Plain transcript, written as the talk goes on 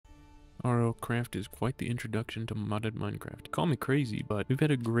Rlcraft is quite the introduction to modded Minecraft. Call me crazy, but we've had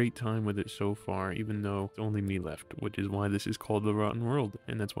a great time with it so far, even though it's only me left, which is why this is called the Rotten World,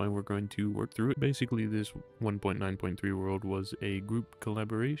 and that's why we're going to work through it. Basically, this 1.9.3 world was a group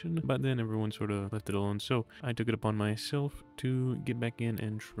collaboration, but then everyone sort of left it alone, so I took it upon myself to get back in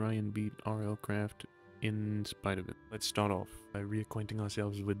and try and beat Rlcraft in spite of it. Let's start off by reacquainting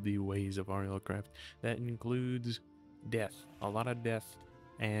ourselves with the ways of Rlcraft. That includes death, a lot of death,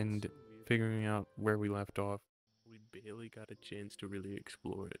 and figuring out where we left off. We barely got a chance to really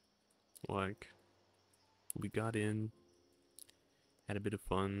explore it. Like, we got in, had a bit of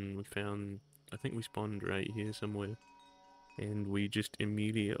fun, we found, I think we spawned right here somewhere, and we just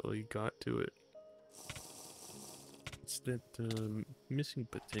immediately got to it. It's that missing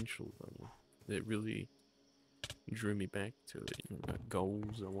potential level that really drew me back to it. You know, got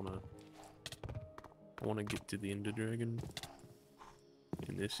goals, I wanna get to the Ender Dragon.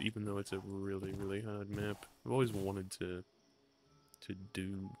 In this, even though it's a really hard map, I've always wanted to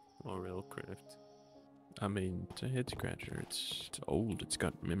do Rlcraft. I mean, it's a head scratcher. It's old. It's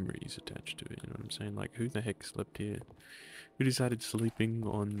got memories attached to it. You know what I'm saying? Like, who the heck slept here? Who decided sleeping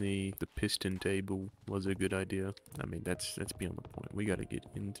on the piston table was a good idea? I mean, that's beyond the point. We got to get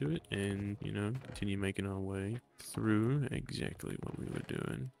into it and, you know, continue making our way through exactly what we were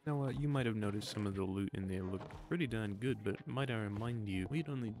doing. Now, you might have noticed some of the loot in there looked pretty darn good, but might I remind you, we'd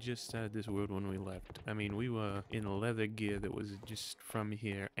only just started this world when we left. I mean, we were in leather gear that was just from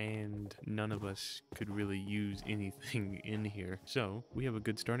here, and none of us could really use anything in here. So, we have a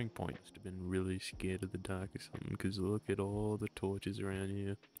good starting point. Must have been really scared of the dark or something, because look at all the torches around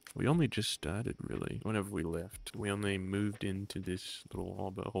here. We only just started, really, whenever we left. We only moved into this little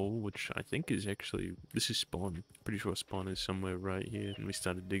arbor hole, which I think is actually, this is spawn. Pretty sure spawn is somewhere right here. And we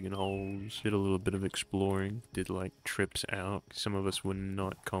started digging holes, did a little bit of exploring, did like trips out. Some of us were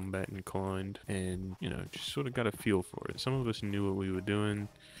not combat inclined, and, you know, just sort of got a feel for it. Some of us knew what we were doing.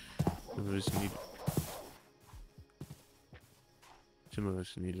 Some of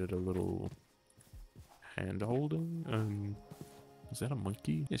us needed a little hand holding. Is that a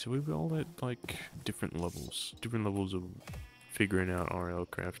monkey? Yeah, so we were all at like different levels of figuring out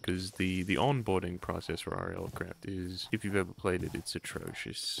Rlcraft, because the onboarding process for Rlcraft is, if you've ever played it, it's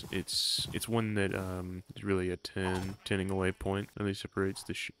atrocious. It's one that is really a turning away point. It really separates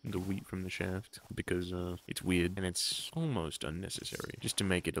the wheat from the shaft, because it's weird and it's almost unnecessary, just to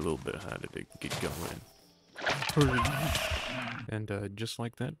make it a little bit harder to get going. And just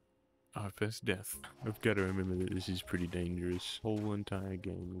like that, our first death. I've got to remember that this is pretty dangerous. Whole entire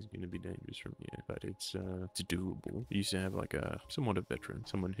game is going to be dangerous from here, but it's doable. We used to have like a somewhat a veteran,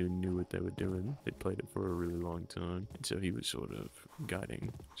 someone who knew what they were doing. They'd played it for a really long time, and so he was sort of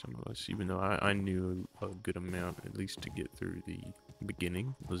guiding some of us, even though I knew a good amount, at least to get through the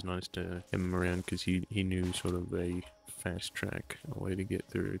beginning. It was nice to have him around, because he knew sort of a fast track, a way to get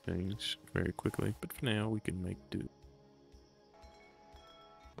through things very quickly. But for now, we can make do.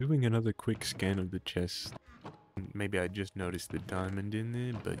 Doing another quick scan of the chest. Maybe I just noticed the diamond in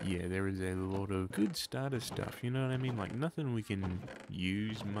there, but yeah, there is a lot of good starter stuff, you know what I mean? Like, nothing we can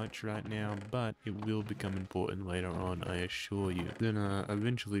use much right now, but it will become important later on, I assure you. Then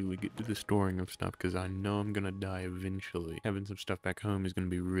eventually we get to the storing of stuff, because I know I'm gonna die eventually. Having some stuff back home is gonna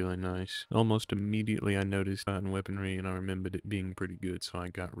be really nice. Almost immediately I noticed certain weaponry, and I remembered it being pretty good, so I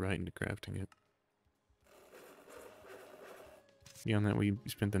got right into crafting it. Beyond that, we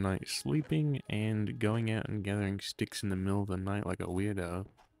spent the night sleeping and going out and gathering sticks in the middle of the night like a weirdo.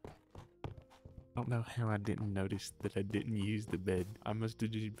 I don't know how I didn't notice that I didn't use the bed. I must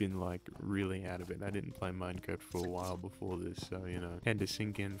have just been like really out of it. I didn't play Minecraft for a while before this, so, you know, had to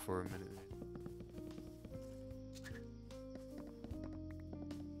sink in for a minute.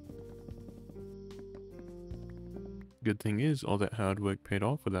 Good thing is, all that hard work paid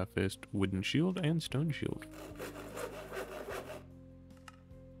off with our first wooden shield and stone shield.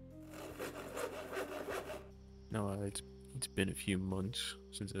 No, it's been a few months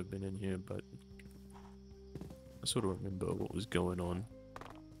since I've been in here, but I sort of remember what was going on.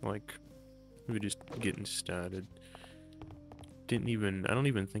 Like, we were just getting started. I don't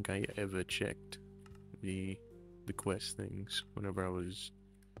even think I ever checked the quest things whenever I was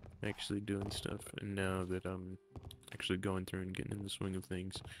actually doing stuff, and now that I'm actually going through and getting in the swing of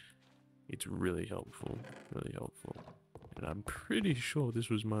things, it's really helpful, And I'm pretty sure this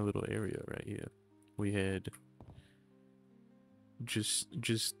was my little area right here. We had just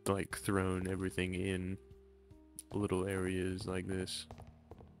like thrown everything in little areas like this.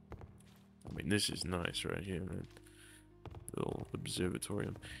 I mean, this is nice right here, man. Little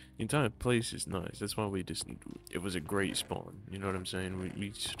observatorium. The entire place is nice. That's why we just... It was a great spawn. You know what I'm saying?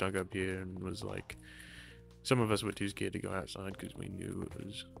 We stuck up here and was like... Some of us were too scared to go outside because we knew it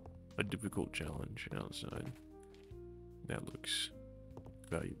was a difficult challenge outside. That looks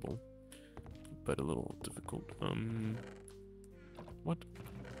valuable, but a little difficult. What?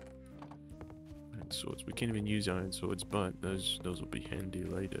 Iron swords. We can't even use iron swords, but those will be handy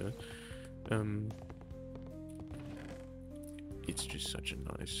later. It's just such a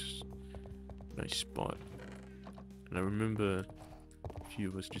nice spot. And I remember a few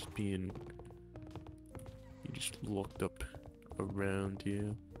of us just being just locked up around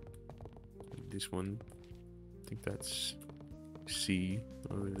here. This one, I think that's C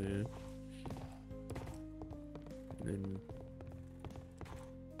over there. And then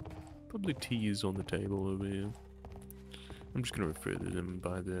probably T is on the table over here. I'm just gonna refer to them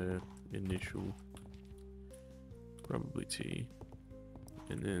by their initial. Probably T.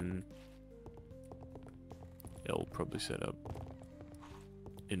 And then L probably set up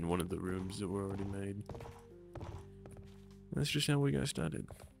in one of the rooms that were already made. That's just how we got started.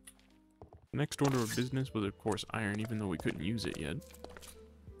 Next order of business was of course iron, even though we couldn't use it yet.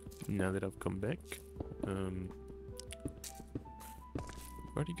 Now that I've come back, we've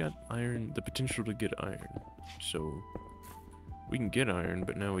already got iron, the potential to get iron. So we can get iron,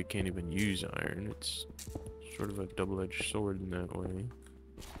 but now we can't even use iron. It's sort of a double-edged sword in that way.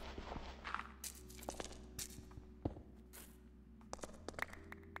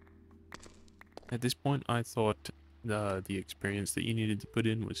 At this point, I thought the experience that you needed to put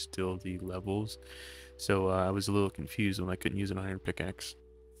in was still the levels, so I was a little confused when I couldn't use an iron pickaxe.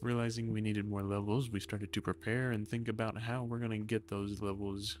 Realizing we needed more levels, we started to prepare and think about how we're going to get those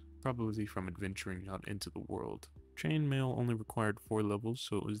levels, probably from adventuring out into the world. Chainmail only required 4 levels,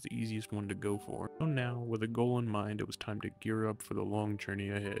 so it was the easiest one to go for. So now, with a goal in mind, it was time to gear up for the long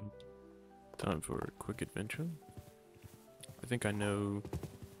journey ahead. Time for a quick adventure. I think I know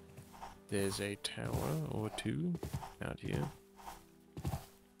there's a tower or 2 out here.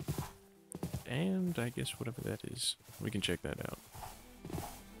 And I guess whatever that is, we can check that out.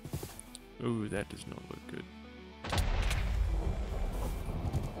 Ooh, that does not look good.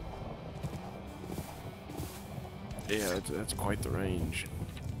 Yeah, that's quite the range.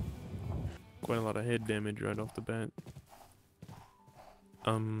 Quite a lot of head damage right off the bat.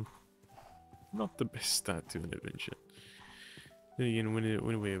 Not the best start to an adventure. Then again, when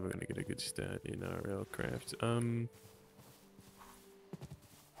are we ever gonna get a good start in our Rlcraft? I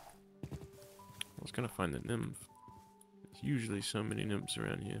was gonna find the nymph. There's usually so many nymphs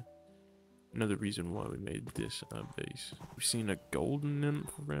around here. Another reason why we made this our base. We've seen a golden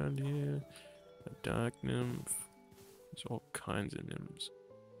nymph around here, a dark nymph. There's all kinds of nymphs.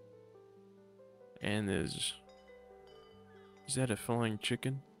 And there's... Is that a flying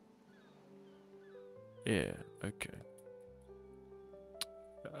chicken? Yeah, okay.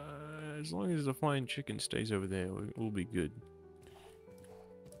 As long as the flying chicken stays over there, we'll be good.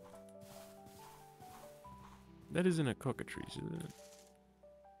 That isn't a cockatrice, is it?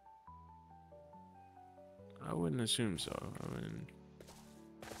 I wouldn't assume so. I mean...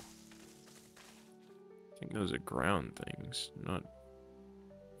 I think those are ground things, not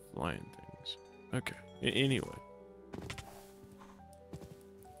flying things. Okay, anyway.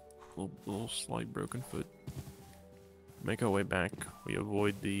 Little slight broken foot. Make our way back. We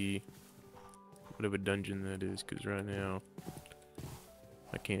avoid the... whatever dungeon that is, because right now...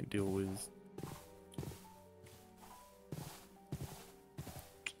 I can't deal with...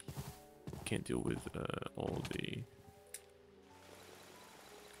 Can't deal with all the...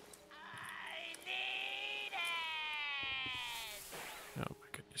 Oh my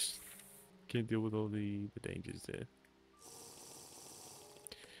goodness. Can't deal with all the dangers there.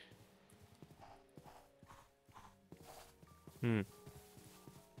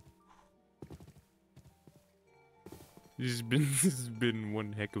 This has been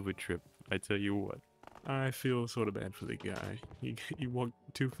one heck of a trip, I tell you what. I feel sort of bad for the guy. He walked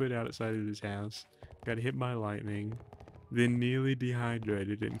 2 foot outside of his house, got hit by lightning, then nearly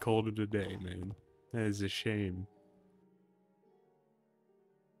dehydrated and called it a day, man. That is a shame.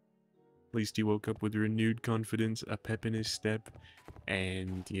 At least he woke up with renewed confidence, a pep in his step,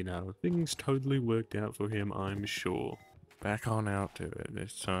 and, you know, things totally worked out for him, I'm sure. Back on out to it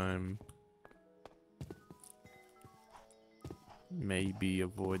this time. Maybe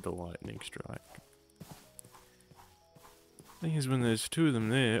avoid the lightning strike. Thing is, when there's 2 of them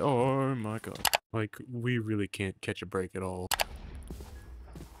there, oh my god. Like, we really can't catch a break at all.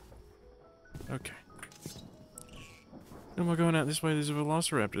 Okay. Am I going out this way? There's a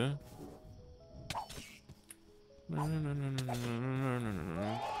velociraptor. No.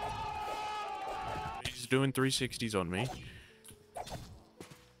 doing 360s on me.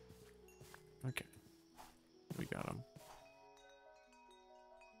 Okay. We got him.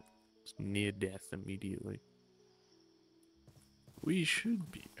 It's near death immediately. We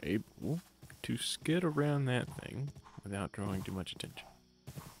should be able to skid around that thing without drawing too much attention.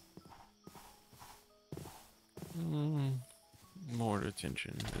 More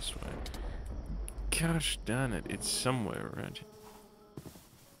attention this way. Gosh darn it, it's somewhere around here.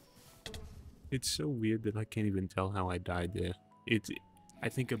 It's so weird that I can't even tell how I died there. I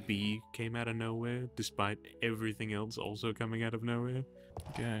think a bee came out of nowhere, despite everything else also coming out of nowhere.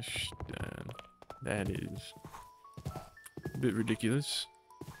 Gosh darn. That is a bit ridiculous.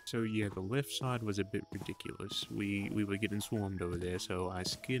 So yeah, the left side was a bit ridiculous. We were getting swarmed over there, so I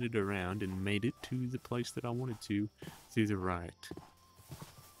skidded around and made it to the place that I wanted to through the right.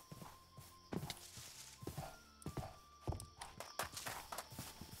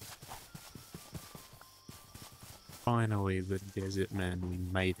 Finally, the desert man, we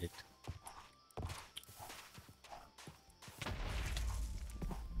made it.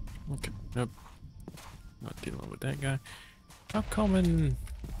 Okay, nope. Not dealing with that guy. How common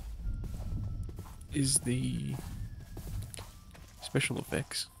is the special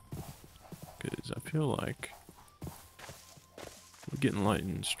effects? Because I feel like we're getting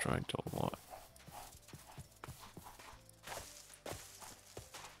lightning striked a lot.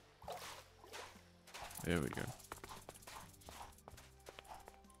 There we go.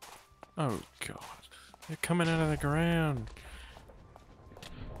 Oh god, they're coming out of the ground.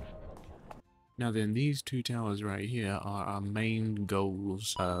 Now then, these two towers right here are our main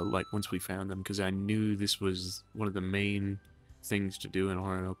goals, like once we found them, because I knew this was one of the main things to do in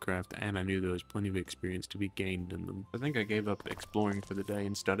Rlcraft, and I knew there was plenty of experience to be gained in them. I think I gave up exploring for the day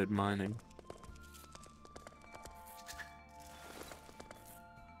and started mining.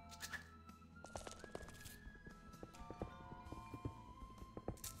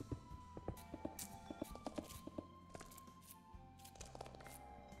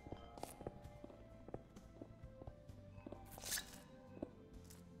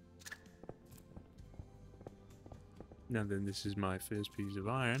 Now then, this is my first piece of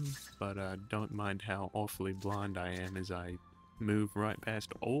iron, but don't mind how awfully blind I am as I move right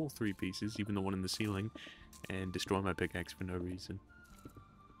past all three pieces, even the one in the ceiling, and destroy my pickaxe for no reason.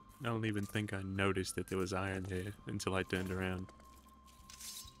 I don't even think I noticed that there was iron there until I turned around.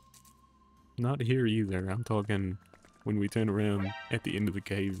 Not here either, I'm talking when we turn around at the end of the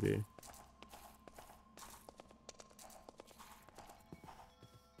cave there.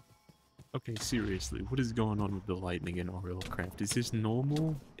 Okay, seriously, what is going on with the lightning in Rlcraft? Is this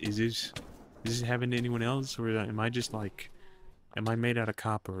normal? Is this happening to anyone else, or am I just like, am I made out of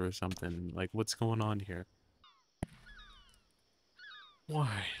copper or something? Like, what's going on here?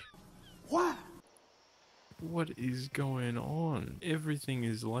 Why? What? What is going on? Everything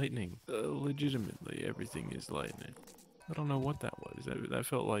is lightning. Legitimately, everything is lightning. I don't know what that was. That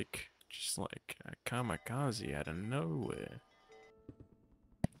felt like, just like a kamikaze out of nowhere.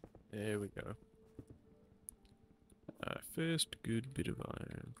 There we go. First good bit of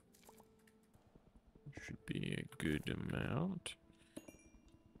iron. Should be a good amount.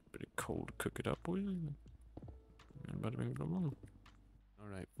 Bit of coal to cook it up with.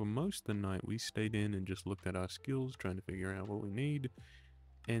 Alright, for most of the night we stayed in and just looked at our skills, trying to figure out what we need.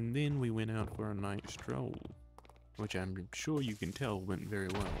 And then we went out for a night stroll, which I'm sure you can tell went very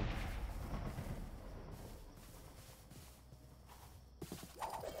well.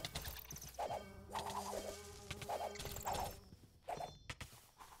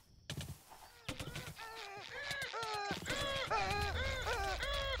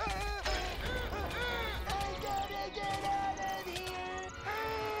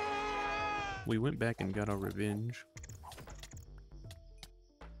 We went back and got our revenge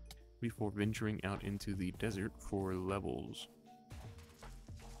before venturing out into the desert for levels.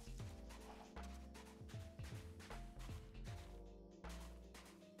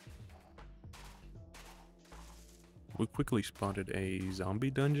 We quickly spotted a zombie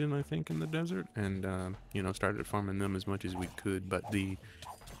dungeon, I think, in the desert, and, you know, started farming them as much as we could, but the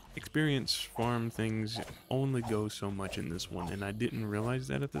experience farm things only go so much in this one, and I didn't realize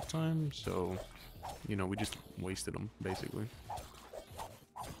that at the time, so, you know, we just wasted them, basically.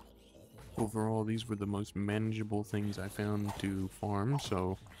 Overall, these were the most manageable things I found to farm,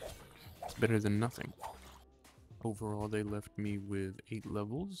 so it's better than nothing. Overall, they left me with 8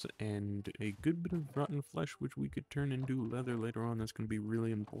 levels and a good bit of rotten flesh, which we could turn into leather later on. That's going to be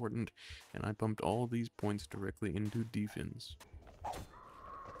really important, and I pumped all these points directly into defense.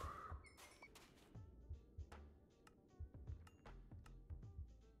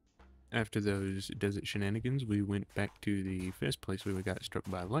 After those desert shenanigans, we went back to the first place where we got struck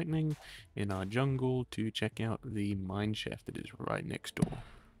by lightning in our jungle to check out the mine shaft that is right next door.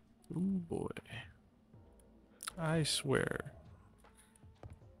 Oh boy. I swear.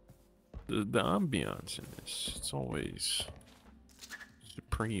 The ambiance in this, it's always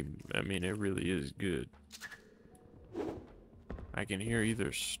supreme. I mean, it really is good. I can hear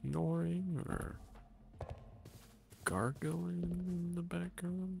either snoring or gargling in the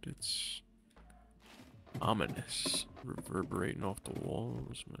background. It's ominous, reverberating off the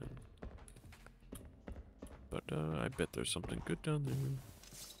walls, man. But I bet there's something good down there.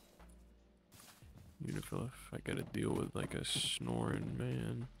 Even if I gotta deal with like a snoring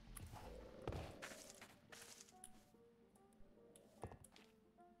man.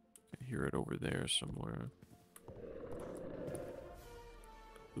 I hear it over there somewhere.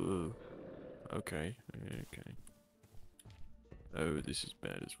 Ooh. Okay. Okay. Oh, this is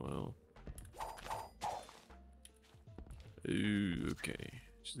bad as well. Ooh, okay.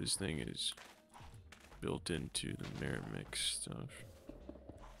 So this thing is built into the Meramix stuff.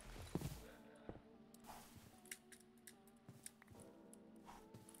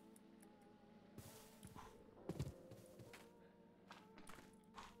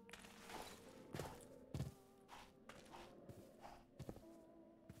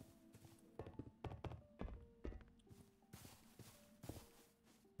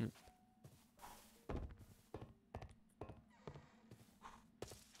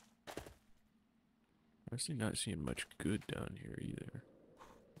 Actually not seeing much good down here either.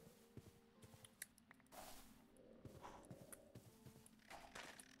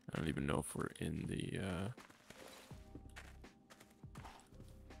 I don't even know if we're in the,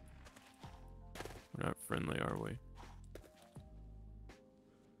 we're not friendly, are we?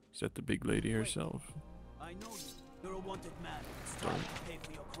 Is that the big lady herself? I know you. You're a wanted man. It's time to pay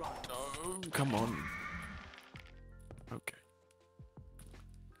for your crime. Oh, come on. Okay.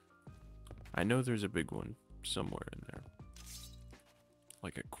 I know there's a big one somewhere in there.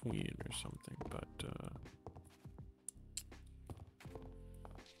 Like a queen or something, but,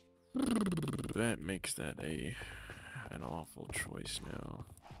 that makes that an awful choice now.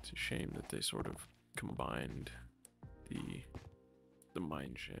 It's a shame that they sort of combined the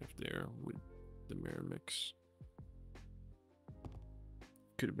mine shaft there with the Meramix.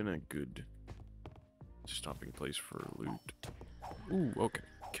 Could have been a good stopping place for loot. Ooh, okay.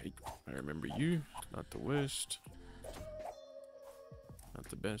 Okay, I remember you. Not the worst. Not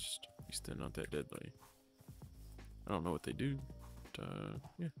the best. At least they're not that deadly. I don't know what they do, but,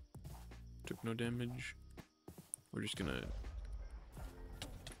 yeah. Took no damage. We're just gonna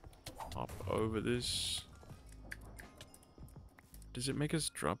hop over this. Does it make us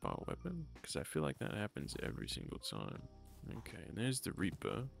drop our weapon? Because I feel like that happens every single time. Okay, and there's the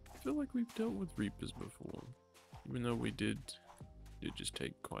Reaper. I feel like we've dealt with Reapers before. Even though we did just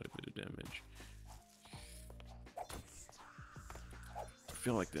take quite a bit of damage. I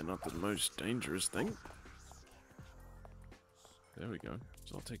feel like they're not the most dangerous thing. There we go.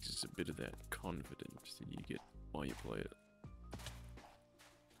 So all it takes is a bit of that confidence that you get while you play it.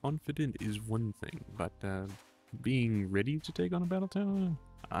 Confident is one thing, but being ready to take on a battle tower,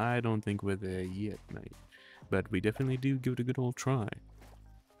 I don't think we're there yet, mate. But we definitely do give it a good old try.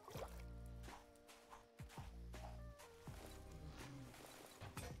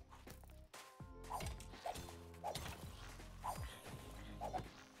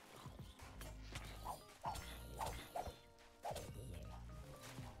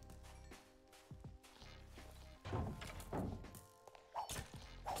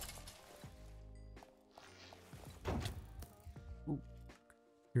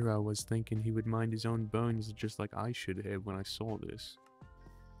 Here I was thinking he would mind his own bones just like I should have when I saw this.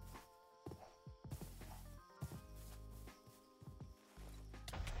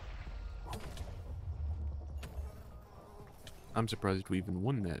 I'm surprised we even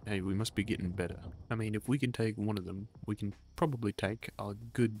won that. Hey, we must be getting better. I mean, if we can take one of them, we can probably take a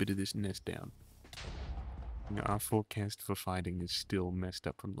good bit of this nest down. You know, our forecast for fighting is still messed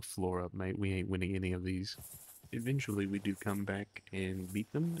up from the floor up, mate. We ain't winning any of these. Eventually we do come back and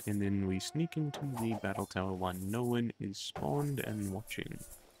beat them, and then we sneak into the battle tower while no one is spawned and watching.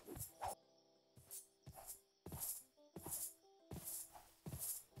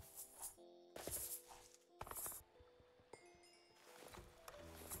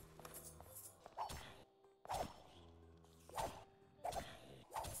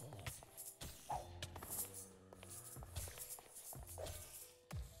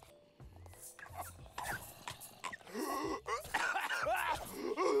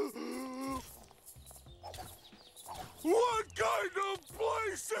 What kind of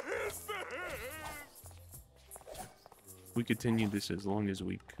place we continue this as long as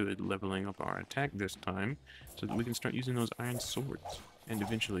we could, leveling up our attack this time, so that we can start using those iron swords, and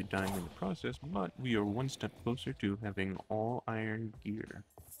eventually dying in the process, but we are one step closer to having all iron gear.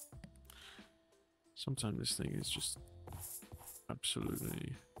 Sometimes this thing is just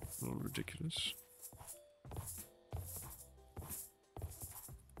absolutely a little ridiculous.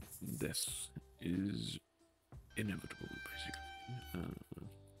 Death is inevitable, basically.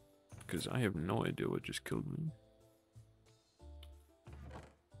 Because I have no idea what just killed me.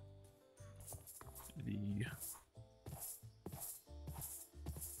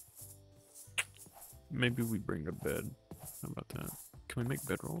 Maybe we bring a bed. How about that? Can we make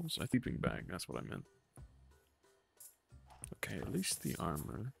bedrolls? A sleeping bag, that's what I meant. Okay, at least the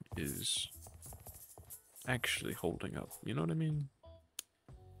armor is actually holding up. You know what I mean?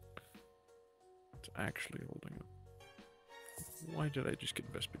 It's actually holding up. Why did I just get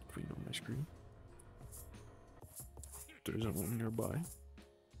Vespid Queen on my screen? There isn't one nearby.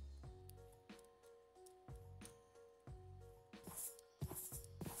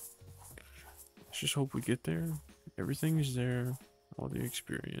 Let's just hope we get there. Everything is there. All the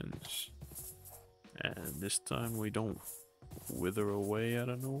experience. And this time we don't wither away out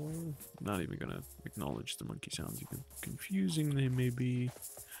of nowhere. Not even gonna acknowledge the monkey sounds, even confusing they may be.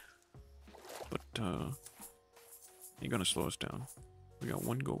 But you're gonna slow us down. We got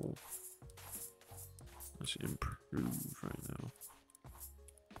one goal. Let's improve right now.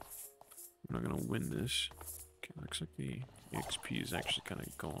 We're not gonna win this. Okay, looks like the XP is actually kind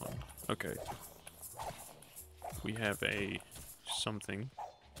of gone. Okay. We have a something.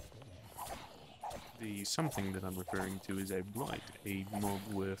 The something that I'm referring to is a blight, a mob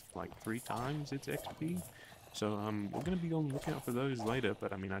with like 3 times its XP. So we're gonna be on the lookout for those later,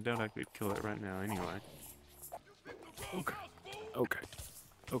 but I mean I doubt I could kill it right now anyway. Okay. Okay.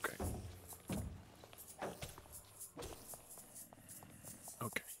 Okay.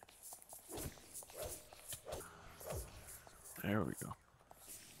 Okay. There we go.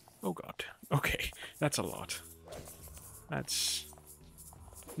 Oh god. Okay, that's a lot.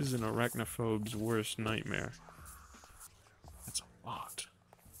 This is an arachnophobe's worst nightmare. That's a lot.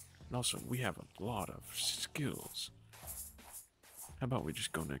 And also, we have a lot of skills. How about we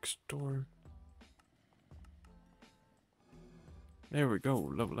just go next door? There we go,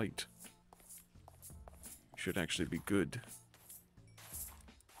 level 8. Should actually be good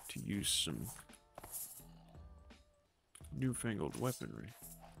to use some newfangled weaponry.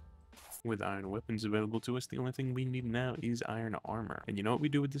 With iron weapons available to us, the only thing we need now is iron armor. And you know what we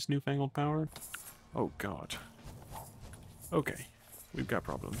do with this newfangled power? Oh god. Okay, we've got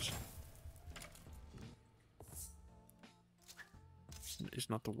problems. It's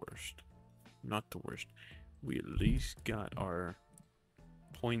not the worst. Not the worst. We at least got our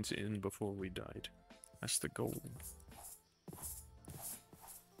points in before we died. That's the goal.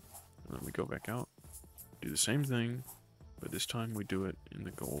 And then we go back out, do the same thing, but this time we do it in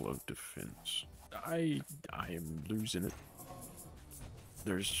the goal of defense. I am losing it.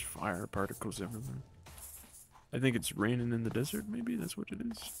 There's fire particles everywhere. I think it's raining in the desert, maybe? That's what it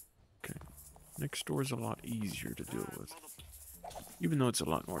is? Okay. Next door is a lot easier to deal with. Even though it's a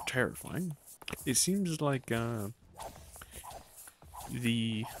lot more terrifying. It seems like the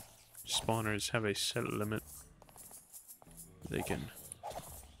spawners have a set limit. They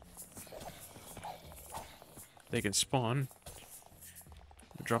can spawn,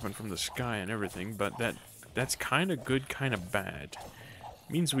 dropping from the sky and everything, but that's kind of good, kind of bad.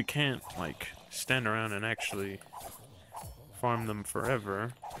 Means we can't like stand around and actually farm them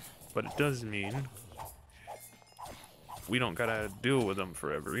forever, but it does mean we don't gotta deal with them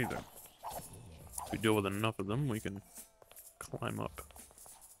forever either. If we deal with enough of them, we can climb up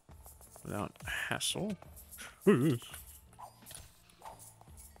without hassle. Okay,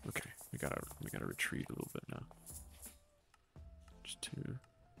 we gotta retreat a little bit now. Just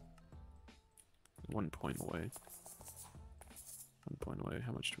 1 point away. 1 point away.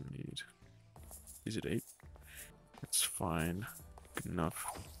 How much do we need? Is it 8? That's fine. Good enough.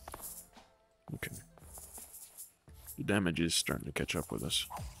 Okay. The damage is starting to catch up with us.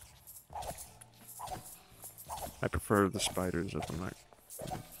 I prefer the spiders, if I'm not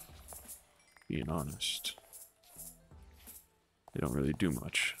being honest. They don't really do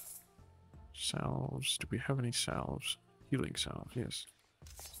much. Salves. Do we have any salves? Healing salves, yes.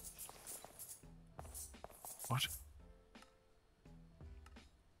 What?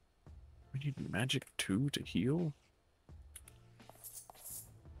 We need magic too to heal?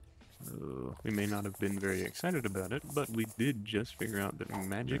 We may not have been very excited about it, but we did just figure out that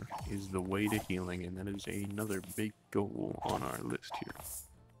magic is the way to healing, and that is another big goal on our list here.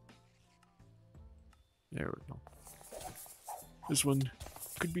 There we go. This one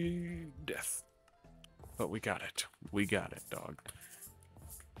could be death. But we got it. We got it, dog.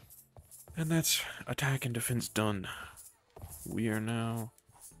 And that's attack and defense done. We are now,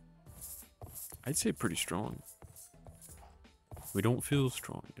 I'd say, pretty strong. We don't feel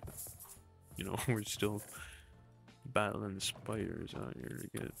strong yet. You know, we're still battling spiders out here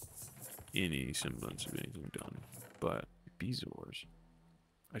to get any semblance of anything done. But Bezoars,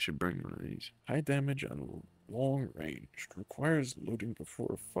 I should bring one of these. High damage on long range. Requires loading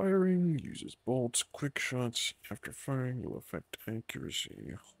before firing. Uses bolts. Quick shots after firing will affect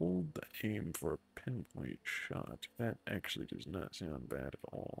accuracy. Hold the aim for a pinpoint shot. That actually does not sound bad at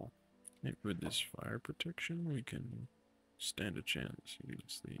all. And with this fire protection, we can stand a chance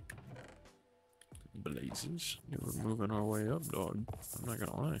against the blazes. Yeah, we're moving our way up, dog. I'm not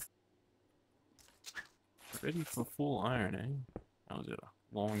gonna lie. Ready for full iron, eh? That was a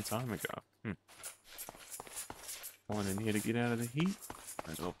long time ago. Going in here to get out of the heat.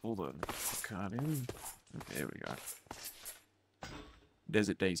 Might as well pull the card in. There we go.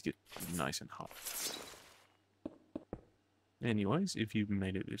 Desert days get nice and hot. Anyways, if you've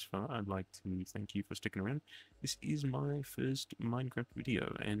made it this far, I'd like to thank you for sticking around. This is my first Minecraft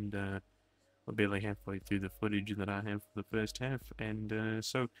video, and we're barely halfway through the footage that I have for the first half, and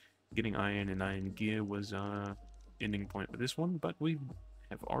so getting iron and iron gear was our ending point for this one, but we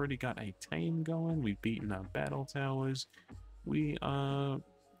have already got a tame going. We've beaten our battle towers. We are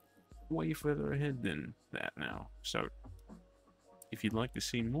way further ahead than that now. So if you'd like to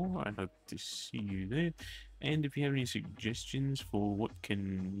see more, I hope to see you there. And if you have any suggestions for what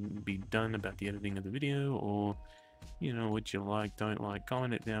can be done about the editing of the video, or you know, what you like, don't like,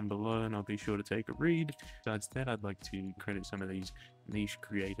 comment it down below and I'll be sure to take a read. Besides that, I'd like to credit some of these niche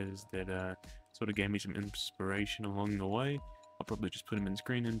creators that sort of gave me some inspiration along the way. I'll probably just put them in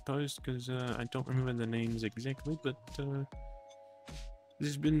screen in post because I don't remember the names exactly, but this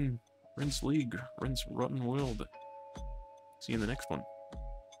has been Rinse League, Rinse Rotten World. See you in the next one.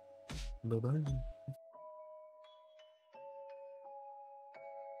 Bye-bye.